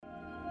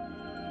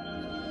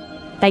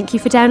Thank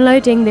you for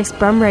downloading this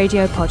Brum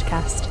Radio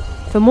podcast.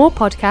 For more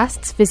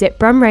podcasts, visit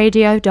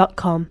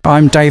brumradio.com.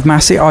 I'm Dave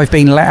Massey. I've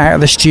been let out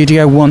of the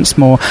studio once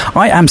more.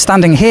 I am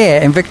standing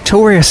here in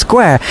Victoria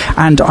Square,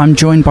 and I'm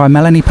joined by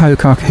Melanie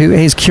Pocock, who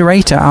is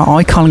curator at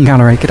Icon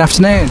Gallery. Good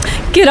afternoon.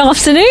 Good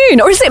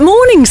afternoon, or is it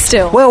morning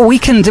still? Well,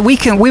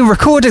 we're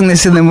recording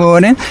this in the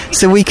morning,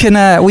 so we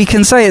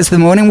can say it's the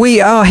morning.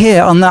 We are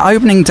here on the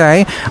opening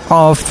day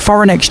of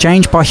Foreign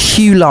Exchange by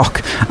Hugh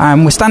Locke.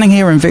 We're standing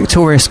here in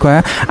Victoria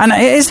Square, and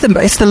it's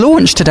the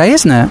launch today,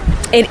 isn't it?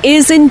 It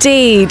is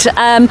indeed.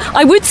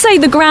 I would say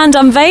the grand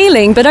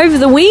unveiling, but over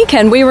the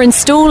weekend we were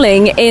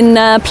installing in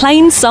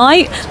plain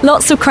sight,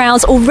 lots of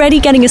crowds already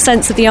getting a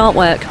sense of the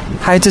artwork.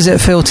 How does it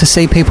feel to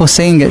see people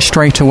seeing it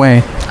straight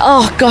away?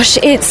 Oh gosh,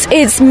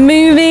 it's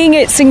moving,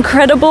 it's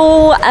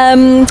incredible,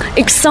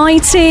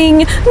 exciting,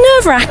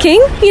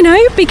 nerve-wracking,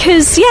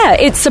 because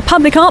it's a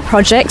public art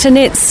project and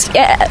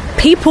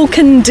people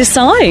can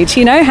decide,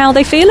 how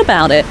they feel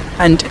about it.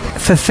 And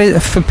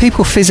for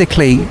people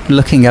physically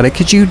looking at it,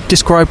 could you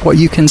describe what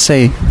you can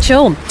see?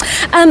 Sure.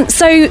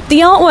 So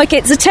the artwork,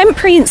 it's a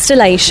temporary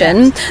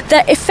installation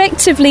that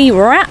effectively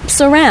wraps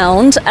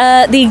around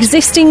the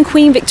existing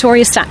Queen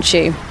Victoria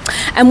statue.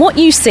 And what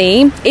you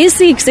see is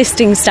the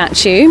existing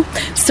statue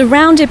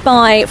surrounded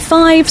by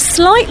 5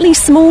 slightly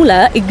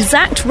smaller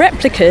exact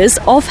replicas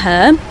of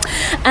her,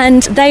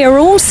 and they are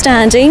all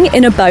standing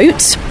in a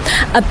boat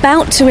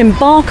about to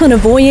embark on a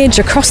voyage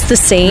across the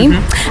sea.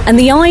 Mm-hmm. And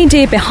the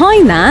idea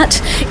behind that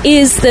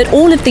is that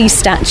all of these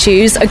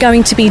statues are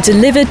going to be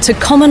delivered to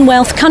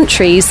Commonwealth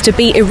countries to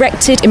be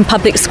erected in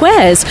public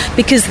squares,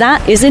 because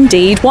that is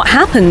indeed what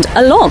happened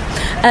a lot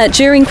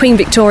during Queen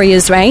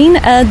Victoria's reign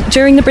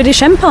during the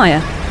British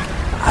Empire.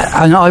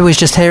 And I was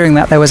just hearing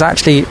that there was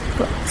actually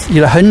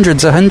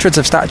hundreds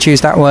of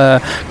statues that were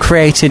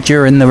created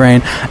during the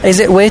reign. Is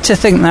it weird to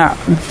think that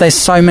there's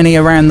so many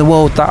around the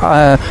world that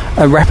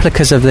are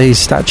replicas of these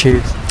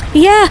statues?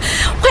 Yeah,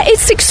 well,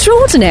 it's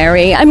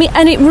extraordinary. I mean,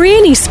 and it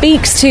really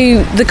speaks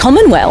to the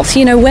Commonwealth.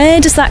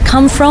 Where does that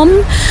come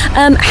from?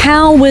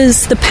 How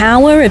was the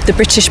power of the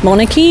British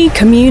monarchy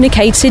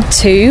communicated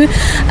to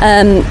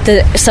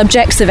the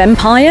subjects of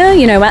empire,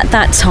 at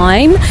that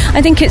time?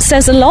 I think it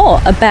says a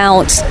lot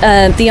about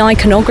the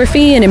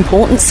iconography and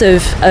importance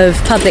of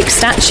public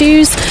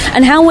statues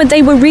and how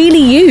they were really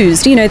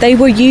used. They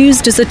were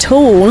used as a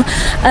tool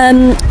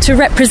to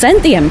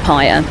represent the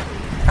empire.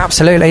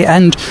 Absolutely,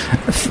 and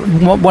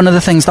one of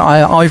the things that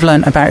I've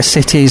learnt about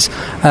cities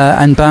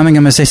and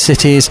Birmingham as this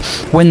city is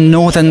when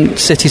northern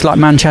cities like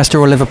Manchester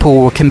or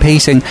Liverpool were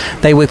competing,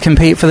 they would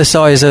compete for the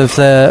size of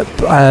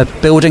the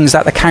buildings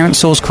that the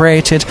councils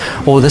created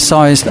or the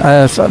size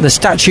of the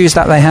statues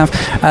that they have.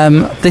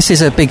 This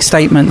is a big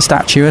statement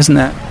statue, isn't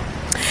it?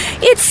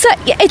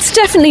 It's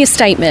definitely a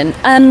statement,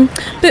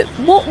 but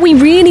what we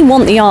really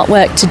want the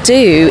artwork to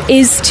do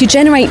is to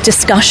generate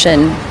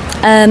discussion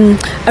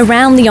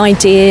around the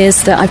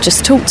ideas that I've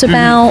just talked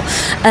about.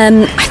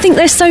 I think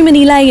there's so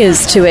many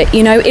layers to it.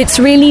 It's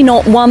really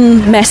not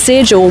one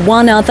message or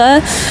one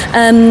other.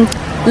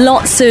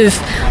 Lots of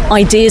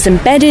ideas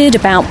embedded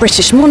about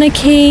British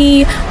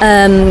monarchy,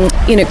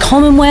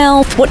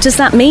 Commonwealth. What does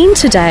that mean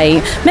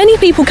today? Many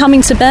people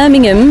coming to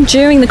Birmingham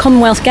during the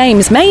Commonwealth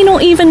Games may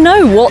not even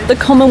know what the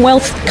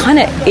Commonwealth kind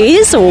of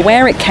is or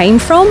where it came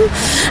from.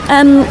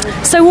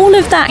 So all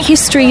of that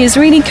history is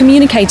really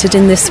communicated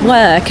in this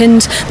work,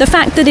 and the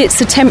fact that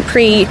it's a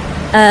temporary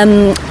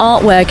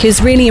artwork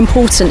is really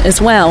important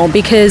as well,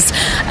 because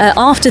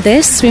after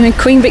this,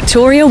 Queen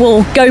Victoria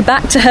will go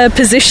back to her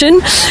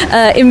position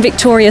in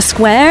Victoria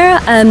Square.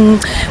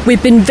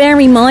 We've been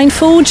very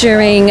mindful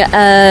during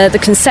the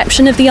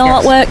conception of the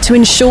artwork to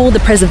ensure the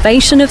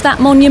preservation of that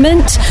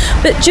monument.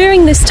 But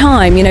during this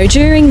time,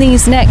 during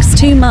these next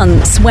 2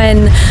 months,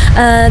 when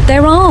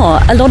there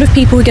are a lot of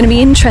people who are going to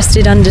be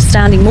interested in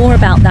understanding more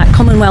about that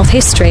Commonwealth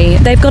history,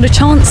 they've got a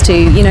chance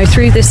to,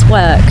 through this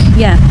work.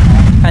 Yeah.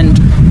 And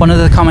one of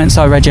the comments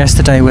I read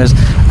yesterday was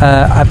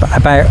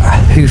about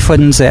who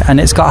funds it, and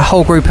it's got a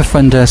whole group of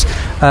funders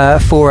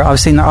for it. I've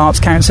seen the Arts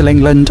Council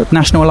England,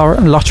 National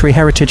Lottery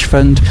Heritage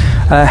Fund,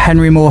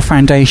 Henry Moore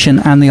Foundation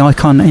and the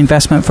Icon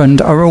Investment Fund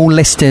are all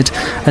listed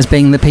as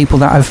being the people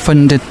that have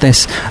funded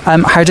this.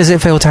 How does it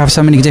feel to have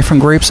so many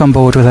different groups on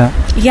board with it?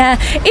 Yeah,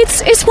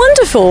 it's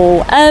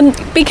wonderful,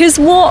 because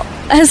what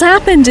has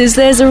happened is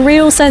there's a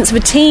real sense of a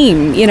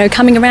team,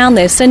 coming around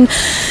this. And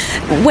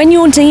when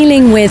you're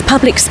dealing with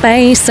public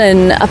space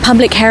and a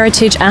public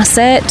heritage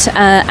asset,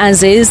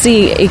 as is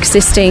the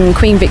existing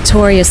Queen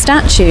Victoria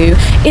statue,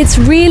 it's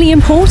really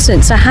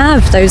important to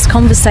have those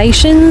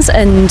conversations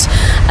and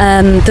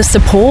the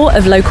support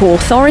of local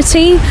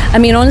authority. I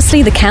mean,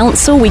 honestly, the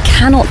council, we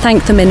cannot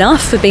thank them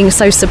enough for being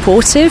so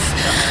supportive.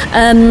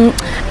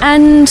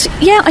 And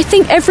yeah, I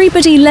think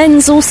everybody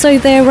lends also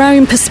their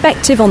own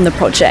perspective on the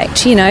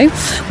project,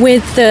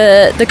 with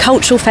the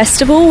cultural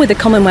festival, with the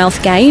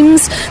Commonwealth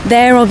Games,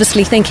 they're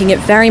obviously thinking it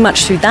very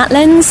much through that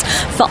lens.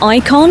 For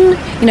Icon,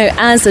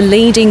 as a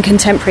leading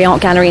contemporary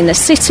art gallery in the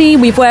city,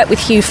 we've worked with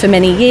Hugh for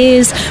many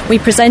years. We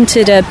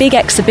presented a big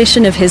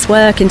exhibition of his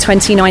work in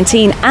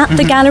 2019 at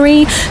the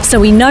gallery, so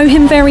we know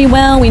him very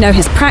well, we know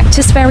his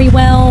practice very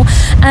well.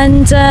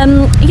 And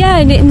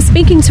in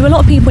speaking to a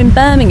lot of people in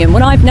Birmingham,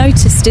 what I've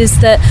noticed is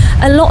that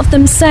a lot of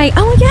them say,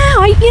 oh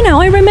yeah,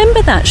 I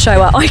remember that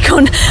show at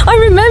Icon, I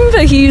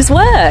remember Hugh's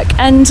work.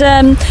 And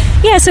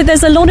so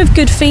there's a lot of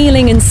good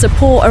feeling and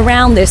support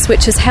around this,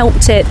 which has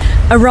helped it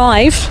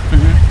arrive,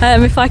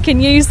 if I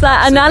can use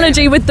that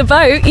analogy with the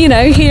boat,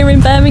 here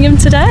in Birmingham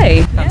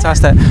today.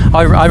 Fantastic.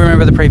 I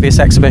remember the previous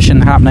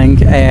exhibition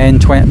happening in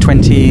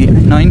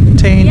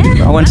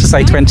 2019. I want to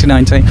say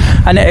 2019,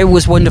 and it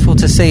was wonderful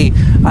to see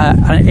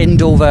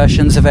indoor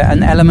versions of it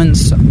and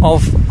elements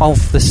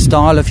of the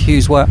style of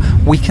Hugh's work.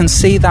 We can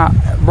see that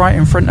right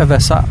in front of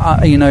us,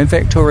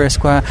 Victoria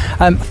Square.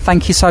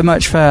 Thank you so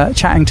much for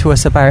chatting to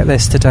us about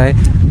this today.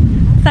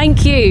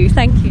 Thank you.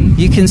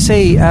 You can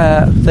see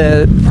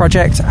the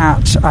project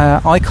at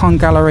Icon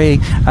Gallery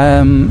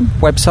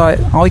website,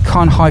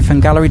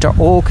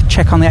 icon-gallery.org.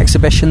 Check on the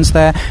exhibitions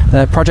there.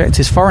 The project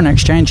is Foreign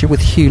Exchange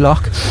with Hugh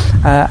Locke.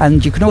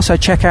 And you can also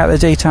check out the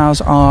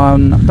details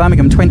on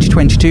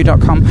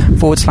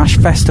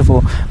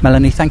birmingham2022.com/festival.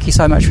 Melanie, thank you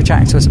so much for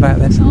chatting to us about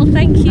this. Oh,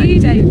 thank you,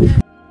 Dave.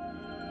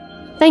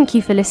 Thank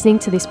you for listening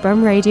to this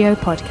Brum Radio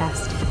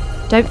podcast.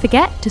 Don't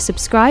forget to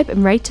subscribe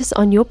and rate us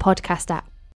on your podcast app.